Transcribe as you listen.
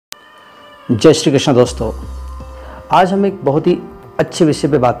जय श्री कृष्ण दोस्तों। आज हम एक बहुत ही अच्छे विषय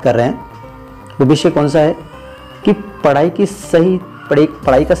पे बात कर रहे हैं। वो विषय कौन सा है कि पढ़ाई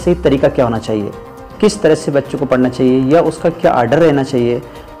का सही तरीका क्या होना चाहिए, किस तरह से बच्चों को पढ़ना चाहिए या उसका क्या आर्डर रहना चाहिए,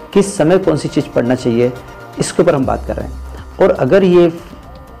 किस समय कौन सी चीज़ पढ़ना चाहिए, इसके ऊपर हम बात कर रहे हैं। और अगर ये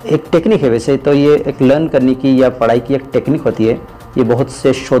एक टेक्निक है, वैसे तो ये एक लर्न करने की या पढ़ाई की एक टेक्निक होती है। ये बहुत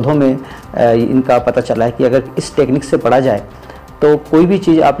से शोधों में इनका पता चला है कि अगर इस टेक्निक से पढ़ा जाए तो कोई भी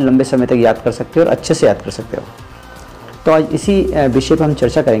चीज़ आप लंबे समय तक याद कर सकते हो और अच्छे से याद कर सकते हो। तो आज इसी विषय पर हम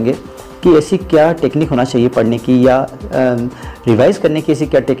चर्चा करेंगे कि ऐसी क्या टेक्निक होना चाहिए पढ़ने की या रिवाइज़ करने की, ऐसी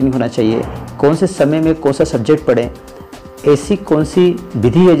क्या टेक्निक होना चाहिए, कौन से समय में कौन सा सब्जेक्ट पढ़ें, ऐसी कौन सी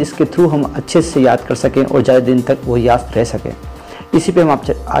विधि है जिसके थ्रू हम अच्छे से याद कर सकें और ज़्यादा दिन तक वो याद रह सकें। इसी पे हम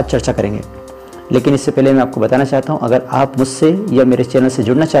आज चर्चा करेंगे। लेकिन इससे पहले मैं आपको बताना चाहता हूँ, अगर आप मुझसे या मेरे चैनल से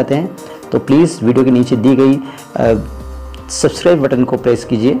जुड़ना चाहते हैं तो प्लीज़ वीडियो के नीचे दी गई सब्सक्राइब बटन को प्रेस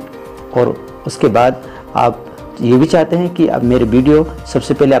कीजिए। और उसके बाद आप ये भी चाहते हैं कि अब मेरे वीडियो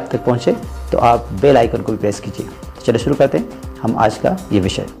सबसे पहले आप तक पहुँचे तो आप बेल आइकन को भी प्रेस कीजिए। तो चलिए शुरू करते हैं हम आज का ये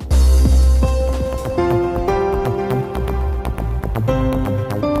विषय।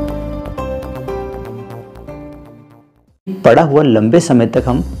 पढ़ा हुआ लंबे समय तक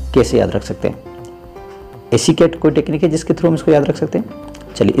हम कैसे याद रख सकते हैं? ऐसी क्या कोई टेक्निक है जिसके थ्रू हम इसको याद रख सकते हैं?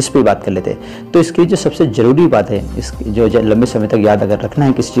 चलिए इस पे बात कर लेते हैं। तो इसके लिए जो सबसे ज़रूरी बात है, जो लंबे समय तक याद अगर रखना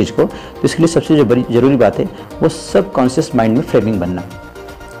है किसी चीज़ को, तो इसके लिए सबसे जो बड़ी ज़रूरी बात है वो सबकॉन्शियस माइंड में फ्रेमिंग बनना।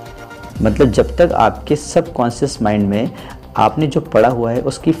 मतलब जब तक आपके सबकॉन्शियस माइंड में आपने जो पढ़ा हुआ है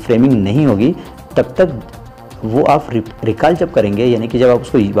उसकी फ्रेमिंग नहीं होगी, तब तक वो आप रिकॉल जब करेंगे, यानी कि जब आप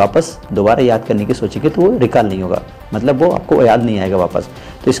उसको वापस दोबारा याद करने की सोचेंगे तो वो रिकॉल नहीं होगा, मतलब वो आपको याद नहीं आएगा वापस।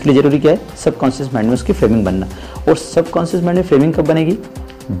 तो इसके लिए ज़रूरी क्या है? सबकॉन्शियस माइंड में उसकी फ्रेमिंग बनना। और सबकॉन्शियस माइंड में फ्रेमिंग कब बनेगी?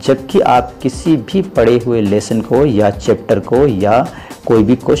 जबकि आप किसी भी पढ़े हुए लेसन को या चैप्टर को या कोई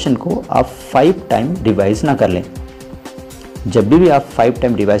भी क्वेश्चन को आप 5 टाइम रिवाइज ना कर लें। जब भी आप 5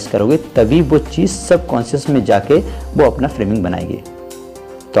 टाइम रिवाइज करोगे तभी वो चीज़ सबकॉन्शियस में जाके वो अपना फ्रेमिंग बनाएगी।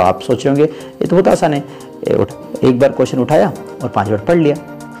 तो आप सोच रहे होंगे ये तो बहुत आसान है, एक बार क्वेश्चन उठाया और 5 बार पढ़ लिया।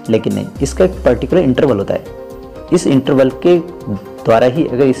 लेकिन नहीं, इसका एक पर्टिकुलर इंटरवल होता है। इस इंटरवल के द्वारा ही,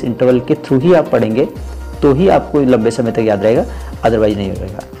 अगर इस इंटरवल के थ्रू ही आप पढ़ेंगे तो ही आपको लंबे समय तक याद रहेगा, अदरवाइज नहीं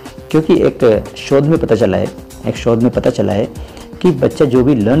रहेगा। क्योंकि एक शोध में पता चला है कि बच्चा जो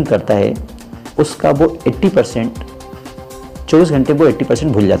भी लर्न करता है उसका वो 80% 24 घंटे वो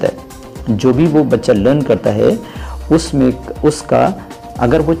 80% भूल जाता है। जो भी वो बच्चा लर्न करता है उसमें उसका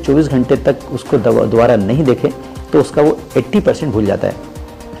अगर वो 24 घंटे तक उसको दोबारा नहीं देखे तो उसका वो 80% भूल जाता है।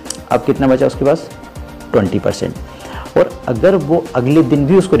 अब कितना बचा उसके पास? 20%। और अगर वो अगले दिन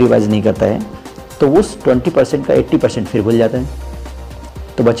भी उसको रिवाइज नहीं करता है तो उस 20% का 80% फिर भूल जाता है।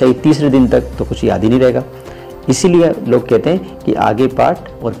 तो बच्चा ये तीसरे दिन तक तो कुछ याद ही नहीं रहेगा। इसीलिए लोग कहते हैं कि आगे पाठ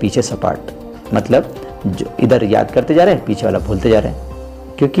और पीछे सपाट, मतलब जो इधर याद करते जा रहे हैं पीछे वाला भूलते जा रहे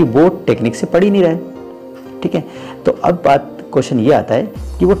हैं, क्योंकि वो टेक्निक से पढ़ ही नहीं रहे। ठीक है, तो अब क्वेश्चन ये आता है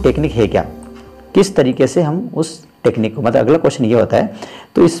कि वो टेक्निक है क्या, किस तरीके से हम उस टेक्निक को, मतलब अगला क्वेश्चन ये होता है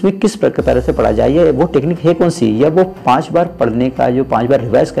तो इसमें किस प्रकार से पढ़ा जाए, या वो टेक्निक है कौन सी, या वो 5 बार पढ़ने का, जो 5 बार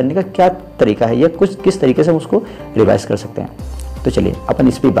रिवाइज करने का क्या तरीका है, या कुछ किस तरीके से हम उसको रिवाइज कर सकते हैं। तो चलिए अपन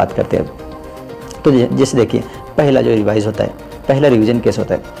इस पर बात करते हैं। तो जैसे देखिए, पहला जो रिवाइज होता है, पहला रिविजन कैसे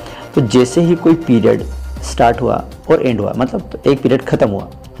होता है? तो जैसे ही कोई पीरियड स्टार्ट हुआ और एंड हुआ, मतलब एक पीरियड ख़त्म हुआ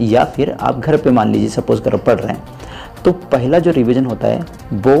या फिर आप घर पे मान लीजिए सपोज करो पढ़ रहे हैं, तो पहला जो रिवीजन होता है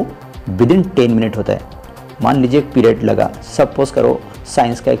वो विदिन 10 मिनट होता है। मान लीजिए एक पीरियड लगा, सपोज करो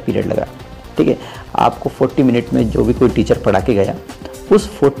साइंस का एक पीरियड लगा, ठीक है, आपको 40 मिनट में जो भी कोई टीचर पढ़ा के गया, उस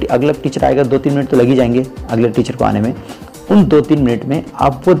 40 अगला टीचर आएगा, 2-3 मिनट तो लग ही जाएंगे अगले टीचर को आने में। उन 2-3 मिनट में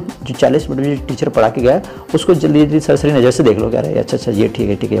आप वो जो 40 मिनट में जो टीचर पढ़ा के गया उसको जल्दी जल्दी सरसरी नज़र से देख लो, क्या रहे, अच्छा ये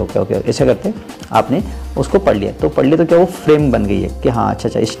ठीक है ओके ऐसा करते हैं आपने उसको पढ़ लिया। तो क्या वो फ्रेम बन गई है कि हाँ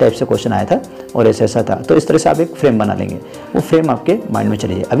अच्छा इस टाइप से क्वेश्चन आया था और ऐसा था। तो इस तरह से आप एक फ्रेम बना लेंगे, वो फ्रेम आपके माइंड में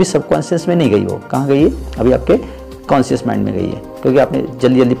चली जाए। अभी सबकॉन्शियस में नहीं गई, वो कहाँ गई है? अभी आपके कॉन्शियस माइंड में गई है, क्योंकि आपने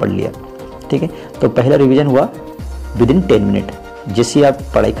जल्दी पढ़ लिया। ठीक है, तो पहला रिविजन हुआ विदिन 10 मिनट। जैसे आप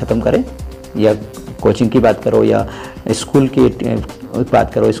पढ़ाई ख़त्म करें, या कोचिंग की बात करो या स्कूल की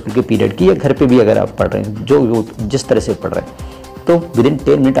बात करो, स्कूल के पीरियड की, या घर पे भी अगर आप पढ़ रहे हैं, जो जिस तरह से पढ़ रहे हैं, तो विदिन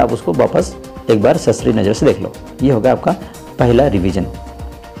 10 मिनट आप उसको वापस एक बार सरसरी नज़र से देख लो। ये होगा आपका पहला रिवीजन।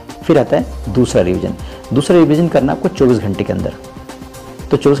 फिर आता है दूसरा रिवीजन। दूसरा रिवीजन करना आपको 24 घंटे के अंदर।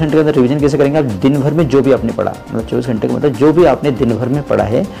 तो 24 घंटे के अंदर रिवीजन कैसे करेंगे? आप दिन भर में जो भी आपने पढ़ा, मतलब 24 घंटे का मतलब जो भी आपने दिन भर में पढ़ा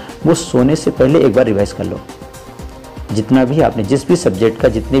है वो सोने से पहले एक बार रिवाइज कर लो। जितना भी आपने जिस भी सब्जेक्ट का,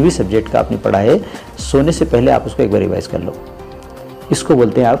 जितने भी सब्जेक्ट का आपने पढ़ा है, सोने से पहले आप उसको एक बार रिवाइज कर लो। इसको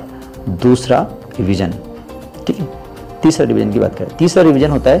बोलते हैं आप दूसरा रिवीजन। ठीक है, तीसरा रिवीजन की बात करें। तीसरा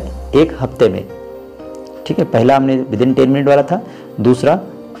रिवीजन होता है एक हफ्ते में, ठीक है। पहला हमने विदिन 10 मिनट वाला था, दूसरा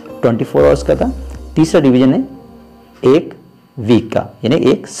 24 आवर्स का था, तीसरा रिवीजन है एक वीक का, यानी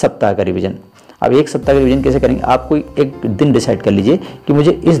एक सप्ताह का रिवीजन। अब एक सप्ताह का रिवीजन कैसे करेंगे, आप कोई एक दिन डिसाइड कर लीजिए कि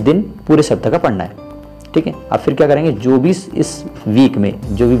मुझे इस दिन पूरे सप्ताह का पढ़ना है, ठीक है। आप फिर क्या करेंगे, जो भी इस वीक में,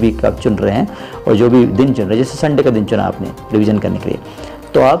 जो भी वीक आप चुन रहे हैं और जो भी दिन चुन रहे हैं, जैसे संडे का दिन चुना आपने रिवीजन करने के लिए,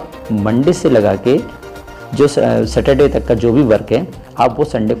 तो आप मंडे से लगा के जो सैटरडे तक का जो भी वर्क है आप वो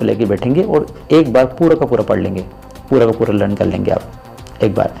संडे को लेके बैठेंगे और एक बार पूरा का पूरा पढ़ लेंगे, पूरा का पूरा लर्न कर लेंगे आप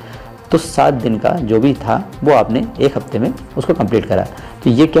एक बार। तो 7 दिन का जो भी था वो आपने एक हफ्ते में उसको कंप्लीट करा। तो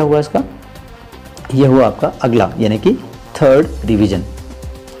ये क्या हुआ इसका, ये हुआ आपका अगला, यानी कि थर्ड रिवीजन,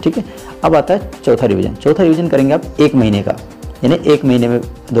 ठीक है। अब आता है चौथा रिवीजन। चौथा रिवीजन करेंगे आप एक महीने का, यानी एक महीने में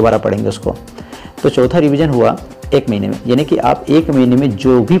दोबारा पढ़ेंगे उसको। तो चौथा रिवीजन हुआ एक महीने में, यानी कि आप एक महीने में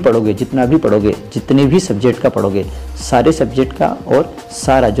जो भी पढ़ोगे, जितना भी पढ़ोगे, जितने भी सब्जेक्ट का पढ़ोगे, सारे सब्जेक्ट का और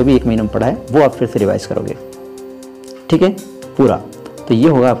सारा जो भी एक महीने में पढ़ा है वो आप फिर से रिवाइज करोगे, ठीक है, पूरा। तो ये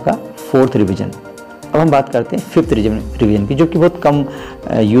होगा आपका फोर्थ रिवीजन। अब हम बात करते हैं फिफ्थ रिवीजन की, जो कि बहुत कम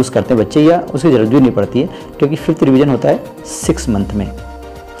यूज़ करते हैं बच्चे, या उसकी ज़रूरत भी नहीं पड़ती है, क्योंकि फिफ्थ रिवीजन होता है 6 मंथ में,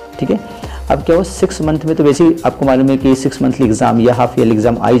 ठीक है। अब क्या हो, 6 मंथ में तो वैसे ही आपको मालूम है कि 6 मंथली एग्ज़ाम या हाफ ईयरली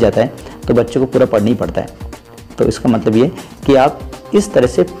एग्ज़ाम आ ही जाता है, तो बच्चों को पूरा पढ़ना ही पड़ता है। तो इसका मतलब ये कि आप इस तरह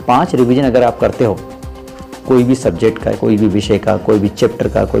से 5 रिवीजन अगर आप करते हो कोई भी सब्जेक्ट का, कोई भी विषय का, कोई भी चैप्टर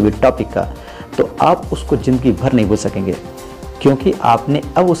का, कोई भी टॉपिक का, तो आप उसको ज़िंदगी भर नहीं भूल सकेंगे, क्योंकि आपने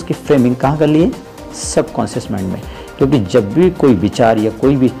अब उसकी फ्रेमिंग कहाँ कर ली है, सबकॉन्शियस माइंड में। क्योंकि जब भी कोई विचार या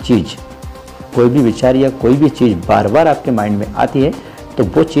कोई भी चीज़, बार बार आपके माइंड में आती है, तो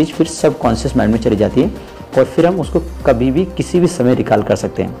वो चीज़ फिर सबकॉन्शियस माइंड में चली जाती है, और फिर हम उसको कभी भी किसी भी समय रिकॉल कर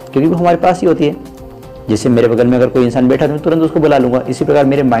सकते हैं, क्योंकि वो हमारे पास ही होती है। जैसे मेरे बगल में अगर कोई इंसान बैठा तो मैं तुरंत उसको बुला लूँगा। इसी प्रकार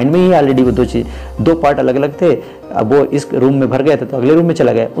मेरे माइंड में ही ऑलरेडी वो दो पार्ट अलग अलग थे, अब वो इस रूम में भर गए थे तो अगले रूम में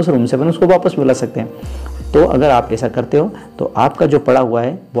चला गया, उस रूम से अपन उसको वापस बुला सकते हैं। तो अगर आप ऐसा करते हो तो आपका जो पढ़ा हुआ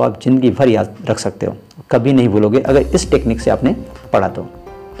है वो आप ज़िंदगी भर याद रख सकते हो, कभी नहीं भूलोगे अगर इस टेक्निक से आपने पढ़ा तो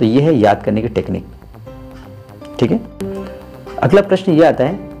ये है याद करने की टेक्निक, ठीक है। अगला प्रश्न ये आता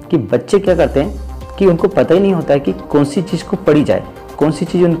है कि बच्चे क्या करते हैं कि उनको पता ही नहीं होता है कि कौन सी चीज़ को पढ़ी जाए, कौन सी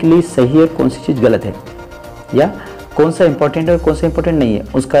चीज़ उनके लिए सही है, कौन सी चीज़ गलत है, या कौन सा इंपॉर्टेंट है और कौन सा इंपॉर्टेंट नहीं है,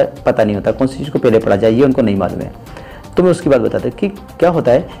 उसका पता नहीं होता, कौन सी चीज़ को पहले पढ़ा जाए ये उनको नहीं मालूम है। तो मैं उसकी बात बताता हूँ कि क्या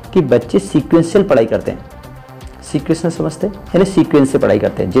होता है कि बच्चे सीक्वेंशियल पढ़ाई करते हैं। सीक्वेंशियल समझते हैं, यानी सीक्वेंस से पढ़ाई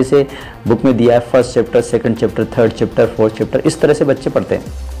करते हैं। जैसे बुक में दिया है first chapter, second chapter, third chapter, fourth chapter, इस तरह से बच्चे पढ़ते हैं,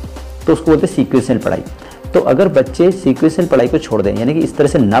 तो उसको बोलते हैं सीक्वेंशियल पढ़ाई। तो अगर बच्चे सीक्वेंशियल पढ़ाई को छोड़ दें, यानी कि इस तरह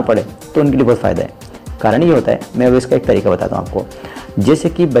से ना पढ़े, तो उनके लिए बहुत फ़ायदा है। कारण ये होता है, मैं अब इसका एक तरीका बताता हूँ आपको। जैसे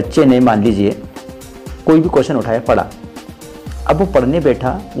कि बच्चे ने मान लीजिए कोई भी क्वेश्चन उठाया, पढ़ा, अब वो पढ़ने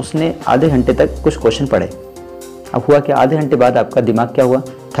बैठा, उसने आधे घंटे तक कुछ क्वेश्चन पढ़े। अब हुआ कि आधे घंटे बाद आपका दिमाग क्या हुआ,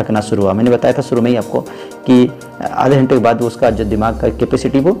 थकना शुरू हुआ। मैंने बताया था शुरू में ही आपको कि आधे घंटे के बाद उसका जो दिमाग का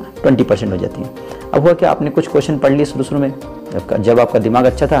कैपेसिटी वो 20% हो जाती है। अब हुआ कि आपने कुछ क्वेश्चन पढ़ लिए शुरू में, जब आपका दिमाग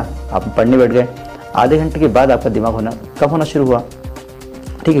अच्छा था आप पढ़ने बैठ गए, आधे घंटे के बाद आपका दिमाग कम होना शुरू हुआ,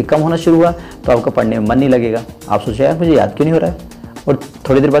 ठीक है, कम होना शुरू हुआ तो आपका पढ़ने में मन नहीं लगेगा। आप सोचे यार मुझे याद क्यों नहीं हो रहा है, और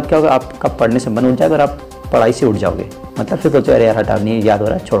थोड़ी देर बाद क्या होगा, आपका पढ़ने से मन उठ जाएगा और आप पढ़ाई से उठ जाओगे। मतलब फिर सोचो अरे यार हटा, नहीं याद हो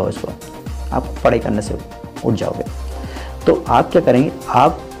रहा है, छोड़ो इसको, आप पढ़ाई करने से उठ जाओगे। तो आप क्या करेंगे,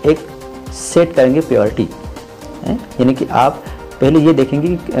 आप एक सेट करेंगे प्रायोरिटी, यानी कि आप पहले ये देखेंगे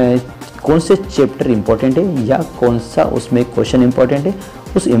कि कौन से चैप्टर इंपॉर्टेंट है या कौन सा उसमें क्वेश्चन इंपॉर्टेंट है,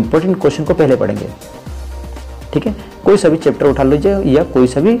 उस इंपॉर्टेंट क्वेश्चन को पहले पढ़ेंगे, ठीक है। कोई सा भी चैप्टर उठा लीजिए या कोई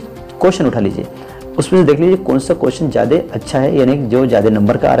सा भी क्वेश्चन उठा लीजिए, उसमें से देख लीजिए कौन सा क्वेश्चन ज़्यादा अच्छा है, यानी जो ज़्यादा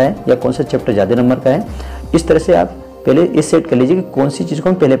नंबर का आ रहा है, या कौन सा चैप्टर ज़्यादा नंबर का है। इस तरह से आप पहले ये सेट कर लीजिए कि कौन सी चीज़ को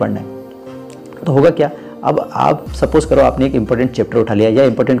हम पहले पढ़ना है। तो होगा क्या, अब आप सपोज करो आपने एक इंपॉर्टेंट चैप्टर उठा लिया या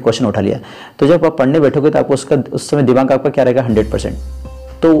इंपॉर्टेंट क्वेश्चन उठा लिया, तो जब आप पढ़ने बैठोगे तो आपको उस समय दिमाग आपका क्या रहेगा, 100%।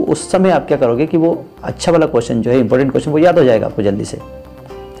 तो उस समय आप क्या करोगे कि वो अच्छा वाला क्वेश्चन जो है, इंपॉर्टेंट क्वेश्चन, वो याद हो जाएगा आपको जल्दी से,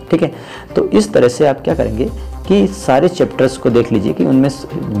 ठीक है। तो इस तरह से आप क्या करेंगे कि सारे चैप्टर्स को देख लीजिए कि उनमें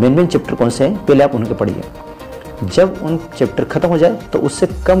मेन चैप्टर कौन से हैं, पहले आप उनके पढ़िए। जब उन चैप्टर खत्म हो जाए तो उससे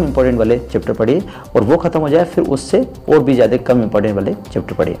कम इंपॉर्टेंट वाले चैप्टर पढ़िए, और वो खत्म हो जाए फिर उससे और भी ज़्यादा कम इंपॉर्टेंट वाले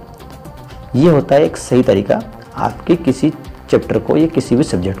चैप्टर पढ़िए। ये होता है एक सही तरीका आपके किसी चैप्टर को या किसी भी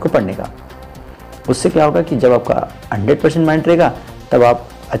सब्जेक्ट को पढ़ने का। उससे क्या होगा कि जब आपका 100% माइंड रहेगा तब आप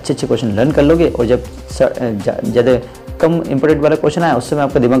अच्छे क्वेश्चन लर्न कर लोगे, और जब ज़्यादा कम इंपॉर्टेंट वाला क्वेश्चन आया उस समय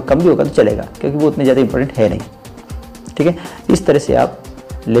आपका दिमाग कम भी होगा तो चलेगा, क्योंकि वो उतने ज़्यादा इंपॉर्टेंट है नहीं, ठीक है। इस तरह से आप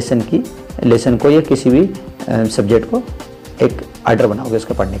लेसन को या किसी भी सब्जेक्ट को एक आर्डर बनाओगे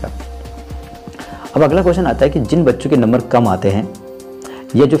उसका पढ़ने का। अब अगला क्वेश्चन आता है कि जिन बच्चों के नंबर कम आते हैं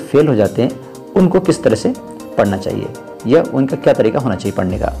या जो फेल हो जाते हैं उनको किस तरह से पढ़ना चाहिए, या उनका क्या तरीका होना चाहिए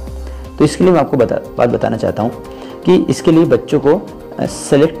पढ़ने का। तो इसके लिए मैं आपको बात बताना चाहता हूँ कि इसके लिए बच्चों को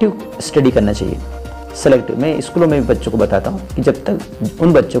सेलेक्टिव स्टडी करना चाहिए। सेलेक्टिव, मैं स्कूलों में भी बच्चों को बताता हूँ कि जब तक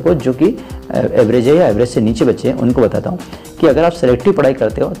उन बच्चों को जो कि एवरेज है या एवरेज से नीचे बच्चे हैं उनको बताता हूँ कि अगर आप सेलेक्टिव पढ़ाई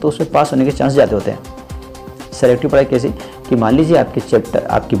करते हो तो उसमें पास होने के चांस ज़्यादा होते हैं। सेलेक्टिव पढ़ाई कैसे कि मान लीजिए आपके चैप्टर,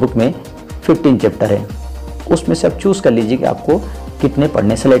 आपकी बुक में 15 चैप्टर है, उसमें से आप चूज़ कर लीजिए कि आपको कितने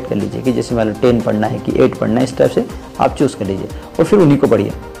पढ़ने, सेलेक्ट कर लीजिए कि जैसे मान लो 10 पढ़ना है कि 8 पढ़ना है, इस टाइप से आप चूज़ कर लीजिए और फिर उन्हीं को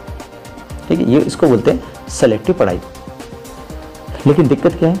पढ़िए। ठीक है, ये इसको बोलते हैं सेलेक्टिव पढ़ाई। लेकिन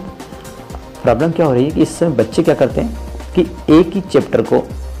दिक्कत क्या है, प्रॉब्लम क्या हो रही है कि इस समय बच्चे क्या करते हैं कि एक ही चैप्टर को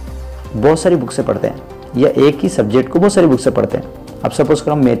बहुत सारी बुक से पढ़ते हैं या एक ही सब्जेक्ट को बहुत सारी बुक से पढ़ते हैं। अब सपोज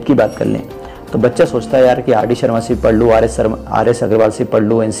करो हम मैथ की बात कर लें तो बच्चा सोचता है यार कि आर डी शर्मा से पढ़ लूँ, आर एस अग्रवाल से पढ़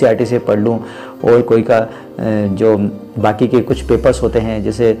लूँ, एनसीईआरटी से पढ़ लूँ, और कोई का जो बाकी के कुछ पेपर्स होते हैं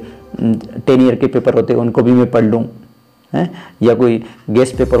जैसे 10 ईयर के पेपर होते हैं उनको भी मैं पढ़ लूँ, हैं, या कोई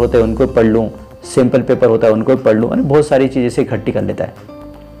गेस्ट पेपर होते हैं उनको पढ़ लूँ, सैम्पल पेपर होता है उनको पढ़ लूँ, बहुत सारी चीज़ें से इकट्ठी कर लेता है,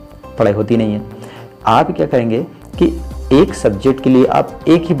 पढ़ाई होती नहीं है। आप क्या करेंगे कि एक सब्जेक्ट के लिए आप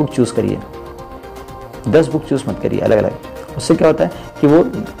एक ही बुक चूज़ करिए, 10 बुक चूज़ मत करिए अलग अलग। उससे क्या होता है कि वो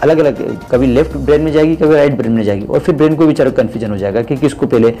अलग अलग कभी लेफ्ट ब्रेन में जाएगी, कभी राइट ब्रेन में जाएगी, और फिर ब्रेन को भी बेचारा कन्फ्यूजन हो जाएगा कि किसको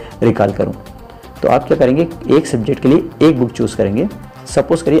पहले रिकॉल करूँ। तो आप क्या करेंगे, एक सब्जेक्ट के लिए एक बुक चूज़ करेंगे।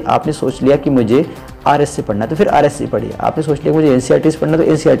 सपोज करिए आपने सोच लिया कि मुझे आर एस से पढ़ना है तो फिर आर एस से पढ़िए, आपने सोच लिया मुझे एनसीईआरटी से पढ़ना तो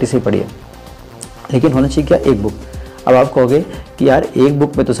एनसीईआरटी से पढ़िए, लेकिन होना चाहिए क्या, एक बुक। अब आप कहोगे कि यार एक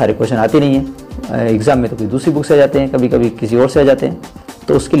बुक में तो सारे क्वेश्चन आते नहीं हैं, एग्जाम में तो कोई दूसरी बुक से आ जाते हैं, कभी कभी किसी और से आ जाते हैं,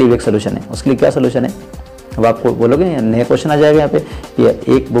 तो उसके लिए भी एक सोल्यूशन है। उसके लिए क्या सोल्यूशन है, अब आपको बोलोगे नया क्वेश्चन आ जाएगा यहाँ पे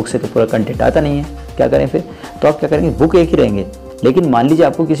कि एक बुक से तो पूरा कंटेंट आता नहीं है, क्या करें फिर। तो आप क्या करेंगे, बुक एक ही रहेंगे, लेकिन मान लीजिए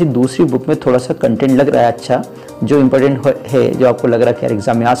आपको किसी दूसरी बुक में थोड़ा सा कंटेंट लग रहा है अच्छा, जो इंपॉर्टेंट है, जो आपको लग रहा है कि यार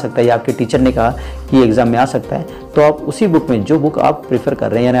एग्जाम में आ सकता है, या आपके टीचर ने कहा कि एग्जाम में आ सकता है, तो आप उसी बुक में, जो बुक आप प्रेफर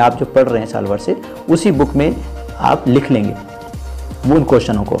कर रहे हैं यानी आप जो पढ़ रहे हैं साल भर से, उसी बुक में आप लिख लेंगे वो उन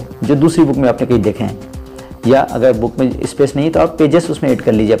क्वेश्चनों को जो दूसरी बुक में आपने कहीं देखे हैं। या अगर बुक में स्पेस नहीं तो आप पेजेस उसमें ऐड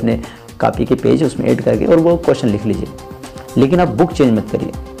कर लीजिए, अपने कॉपी के पेज उसमें ऐड करके और वो क्वेश्चन लिख लीजिए। लेकिन आप बुक चेंज मत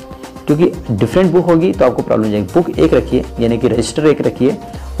करिए, क्योंकि डिफरेंट बुक होगी तो आपको प्रॉब्लम हो जाएगी। बुक एक रखिए, यानी कि रजिस्टर एक रखिए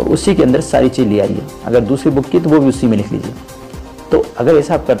और उसी के अंदर सारी चीज़ ले आइए। अगर दूसरी बुक की तो वो भी उसी में लिख लीजिए। तो अगर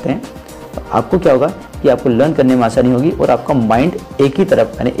ऐसा आप करते हैं तो आपको क्या होगा कि आपको लर्न करने में आसानी होगी और आपका माइंड एक ही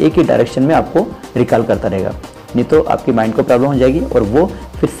तरफ यानी एक ही डायरेक्शन में आपको रिकॉल करता रहेगा। नहीं तो आपकी माइंड को प्रॉब्लम हो जाएगी और वो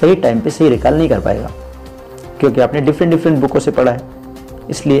फिर सही टाइम पे सही रिकॉल नहीं कर पाएगा, क्योंकि आपने डिफरेंट बुकों से पढ़ा है।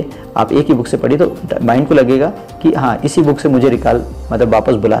 इसलिए आप एक ही बुक से पढ़िए तो माइंड को लगेगा कि हाँ इसी बुक से मुझे रिकॉल मतलब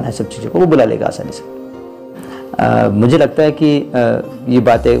वापस बुलाना है सब चीज़ों को, वो बुला लेगा आसानी से। मुझे लगता है कि ये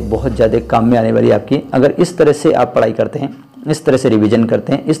बातें बहुत ज़्यादा काम में आने वाली है आपकी। अगर इस तरह से आप पढ़ाई करते हैं, इस तरह से रिवीजन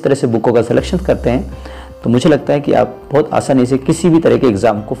करते हैं, इस तरह से बुकों का सिलेक्शन करते हैं, तो मुझे लगता है कि आप बहुत आसानी से किसी भी तरह के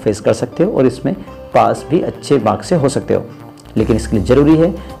एग्ज़ाम को फेस कर सकते हो और इसमें पास भी अच्छे मार्क्स से हो सकते हो। लेकिन इसके लिए ज़रूरी है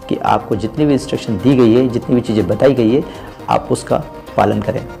कि आपको जितनी भी इंस्ट्रक्शन दी गई है, जितनी भी चीज़ें बताई गई है, आप उसका पालन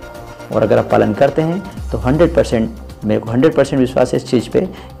करें। और अगर आप पालन करते हैं तो 100% मेरे को 100% विश्वास है इस चीज़ पे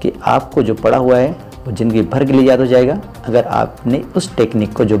कि आपको जो पढ़ा हुआ है वो ज़िंदगी भर के लिए याद हो जाएगा, अगर आपने उस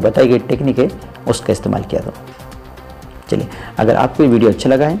टेक्निक को, जो बताई गई टेक्निक है, उसका इस्तेमाल किया तो। चलिए, अगर आपको ये वीडियो अच्छा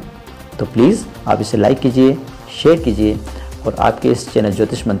लगा है तो प्लीज़ आप इसे लाइक कीजिए, शेयर कीजिए और आपके इस चैनल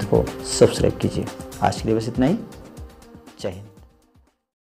ज्योतिष मंत्र को सब्सक्राइब कीजिए। आज के लिए बस इतना ही। जय हिंद।